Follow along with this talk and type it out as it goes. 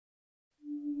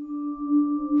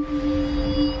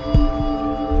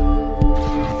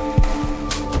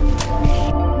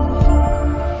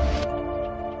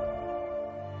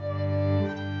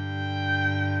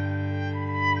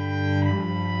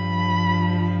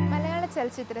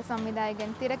ചലച്ചിത്ര സംവിധായകൻ,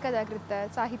 തിരക്കഥാകൃത്ത്,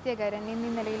 സാഹിത്യകാരൻ എന്നീ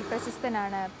നിലയിൽ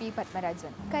പ്രശസ്തനാണ് പി.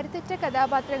 പത്മരാജൻ. കരുത്തുറ്റ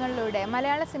കഥാപാത്രങ്ങളിലൂടെ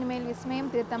മലയാള സിനിമയിൽ വിസ്മയം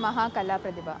തീർത്ത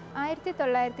മഹാകലാപ്രതിഭ.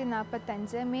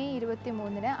 1945 മെയ്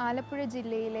 23 ആലപ്പുഴ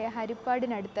ജില്ലയിലെ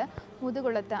ഹരിപ്പാടിനടുത്ത്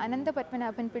മുതുകുളത്ത്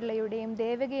അനന്തപത്മനാഭൻ പിള്ളയുടെയും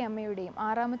ദേവകി അമ്മയുടെയും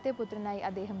 6ാമത്തെ പുത്രനായി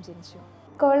അദ്ദേഹം ജനിച്ചു.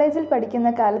 കോളേജിൽ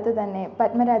പഠിക്കുന്ന കാലത്ത് തന്നെ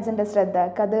പത്മരാജന്റെ ശ്രദ്ധ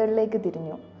കഥകളിലേക്ക്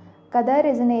തിരിഞ്ഞു.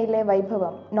 കഥാരചനയിലെ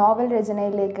വൈഭവം നോവൽ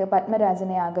രചനയിലേക്ക്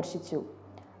പത്മരാജനെ ആകർഷിച്ചു.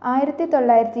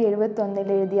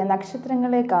 1971 എഴുതിയ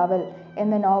നക്ഷത്രങ്ങളെ കാവൽ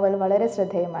എന്ന നോവൽ വളരെ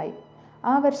ശ്രദ്ധേയമായി.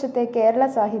 ആ വർഷത്തെ കേരള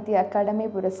സാഹിത്യ അക്കാദമി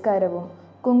പുരസ്കാരവും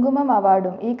കുങ്കുമം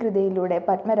അവാർഡും ഈ കൃതിയിലൂടെ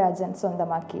പത്മരാജൻ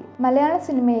സ്വന്തമാക്കി. മലയാള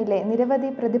സിനിമയിലെ നിരവധി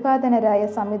പ്രതിഭാധനരായ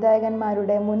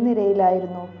സംവിധായകന്മാരുടെ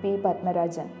മുൻനിരയിലായിരുന്നു പി.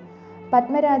 പത്മരാജൻ.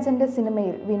 പത്മരാജന്റെ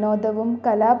സിനിമയിൽ വിനോദവും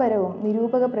കലാപരവും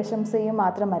നിരൂപക പ്രശംസയും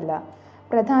മാത്രമല്ല,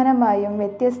 പ്രധാനമായും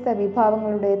വ്യത്യസ്ത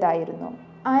വിഭാവങ്ങളുടേതായിരുന്നു.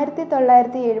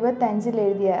 1975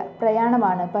 എഴുതിയ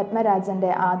പ്രയാണമാണ് പത്മരാജന്റെ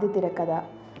ആദ്യ തിരക്കഥ.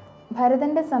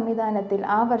 ഭരതന്റെ സംവിധാനത്തിൽ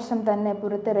ആ വർഷം തന്നെ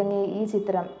പുറത്തിറങ്ങിയ ഈ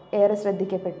ചിത്രം ഏറെ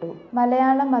ശ്രദ്ധിക്കപ്പെട്ടു.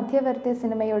 മലയാളം മധ്യവർത്തി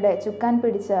സിനിമയുടെ ചുക്കാൻ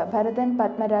പിടിച്ച ഭരതൻ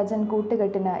പത്മരാജൻ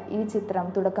കൂട്ടുകെട്ടിന് ഈ ചിത്രം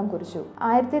തുടക്കം കുറിച്ചു.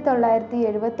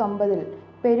 1979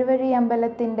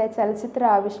 പെരുവഴിയമ്പലത്തിന്റെ ചലച്ചിത്ര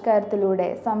ആവിഷ്കാരത്തിലൂടെ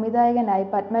സംവിധായകനായി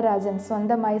പത്മരാജൻ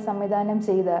സ്വന്തമായി സംവിധാനം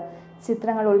ചെയ്ത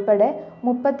ചിത്രങ്ങൾ ഉൾപ്പെടെ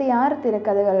 36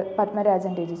 തിരക്കഥകൾ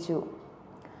പത്മരാജൻ രചിച്ചു.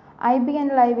 IBN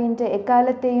ലൈവിൻ്റെ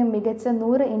എക്കാലത്തെയും മികച്ച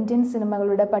 100 ഇന്ത്യൻ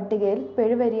സിനിമകളുടെ പട്ടികയിൽ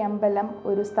പെരുവഴിയമ്പലം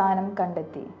ഒരു സ്ഥാനം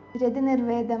കണ്ടെത്തി.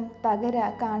 രതിനിർവേദം, തകര,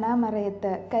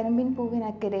 കാണാമറയത്ത്, കരിമ്പിൻ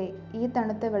പൂവിനക്കരെ, ഈ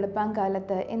തണുത്ത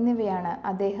വെളുപ്പാങ്കാലത്ത് എന്നിവയാണ്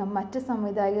അദ്ദേഹം മറ്റ്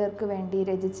സംവിധായകർക്ക് വേണ്ടി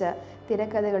രചിച്ച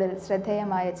തിരക്കഥകളിൽ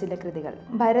ശ്രദ്ധേയമായ ചില കൃതികൾ.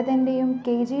 ഭരതൻ്റെയും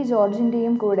KG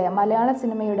ജോർജിൻ്റെയും കൂടെ മലയാള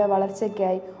സിനിമയുടെ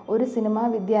വളർച്ചയ്ക്കായി ഒരു സിനിമാ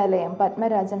വിദ്യാലയം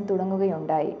പത്മരാജൻ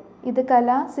തുടങ്ങുകയുണ്ടായി. ഇത്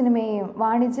കലാ സിനിമയെയും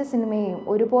വാണിജ്യ സിനിമയെയും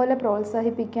ഒരുപോലെ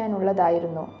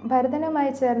പ്രോത്സാഹിപ്പിക്കാനുള്ളതായിരുന്നു.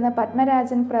 ഭരതനുമായി ചേർന്ന്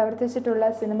പത്മരാജൻ പ്രവർത്തിച്ചിട്ടുള്ള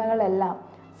സിനിമകളെല്ലാം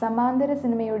സമാന്തര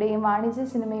സിനിമയുടെയും വാണിജ്യ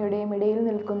സിനിമയുടെയും ഇടയിൽ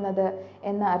നിൽക്കുന്നത്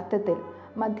എന്ന അർത്ഥത്തിൽ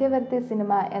മധ്യവർത്തി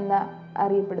സിനിമ എന്ന്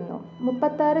അറിയപ്പെടുന്നു.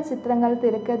 36 ചിത്രങ്ങൾ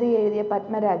തിരക്കഥ എഴുതിയ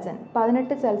പത്മരാജൻ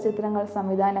 18 ചലച്ചിത്രങ്ങൾ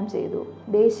സംവിധാനം ചെയ്തു.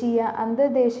 ദേശീയ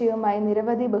അന്തർദേശീയവുമായി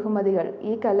നിരവധി ബഹുമതികൾ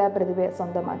ഈ കലാപ്രതിഭ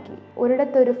സ്വന്തമാക്കി.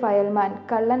 ഒരിടത്തൊരു ഫയൽമാൻ,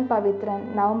 കള്ളൻ പവിത്രൻ,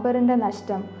 നവംബറിൻ്റെ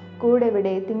നഷ്ടം,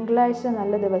 കൂടെവിടെ, തിങ്കളാഴ്ച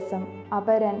നല്ല ദിവസം,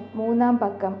 അപരൻ, മൂന്നാം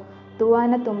പക്കം,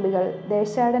 തൂവാനത്തുമ്പികൾ,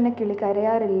 ദേശാടനക്കിളി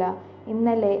കരയാറില്ല,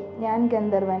 ഇന്നലെ, ഞാൻ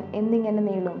ഗന്ധർവൻ എന്നിങ്ങനെ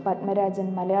നീളും പത്മരാജൻ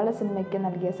മലയാള സിനിമയ്ക്ക്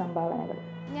നൽകിയ സംഭാവനകൾ.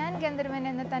 ഞാൻ ഗന്ധർവൻ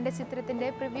എന്ന തൻ്റെ ചിത്രത്തിൻ്റെ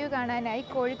പ്രിവ്യൂ കാണാനായി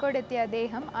കോഴിക്കോട് എത്തിയ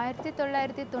അദ്ദേഹം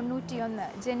 1991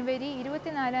 ജനുവരി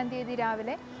 24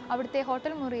 രാവിലെ അവിടുത്തെ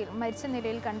ഹോട്ടൽ മുറിയിൽ മരിച്ച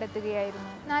നിലയിൽ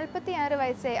കണ്ടെത്തുകയായിരുന്നു. 46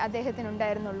 വയസ്സേ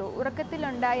അദ്ദേഹത്തിനുണ്ടായിരുന്നുള്ളൂ.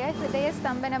 ഉറക്കത്തിലുണ്ടായ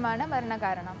ഹൃദയസ്തംഭനമാണ്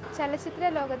മരണകാരണം. ചലച്ചിത്ര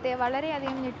ലോകത്തെ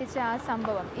വളരെയധികം ഞെട്ടിച്ച ആ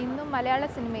സംഭവം ഇന്നും മലയാള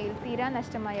സിനിമയിൽ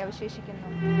തീരാനഷ്ടമായി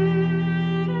അവശേഷിക്കുന്നു.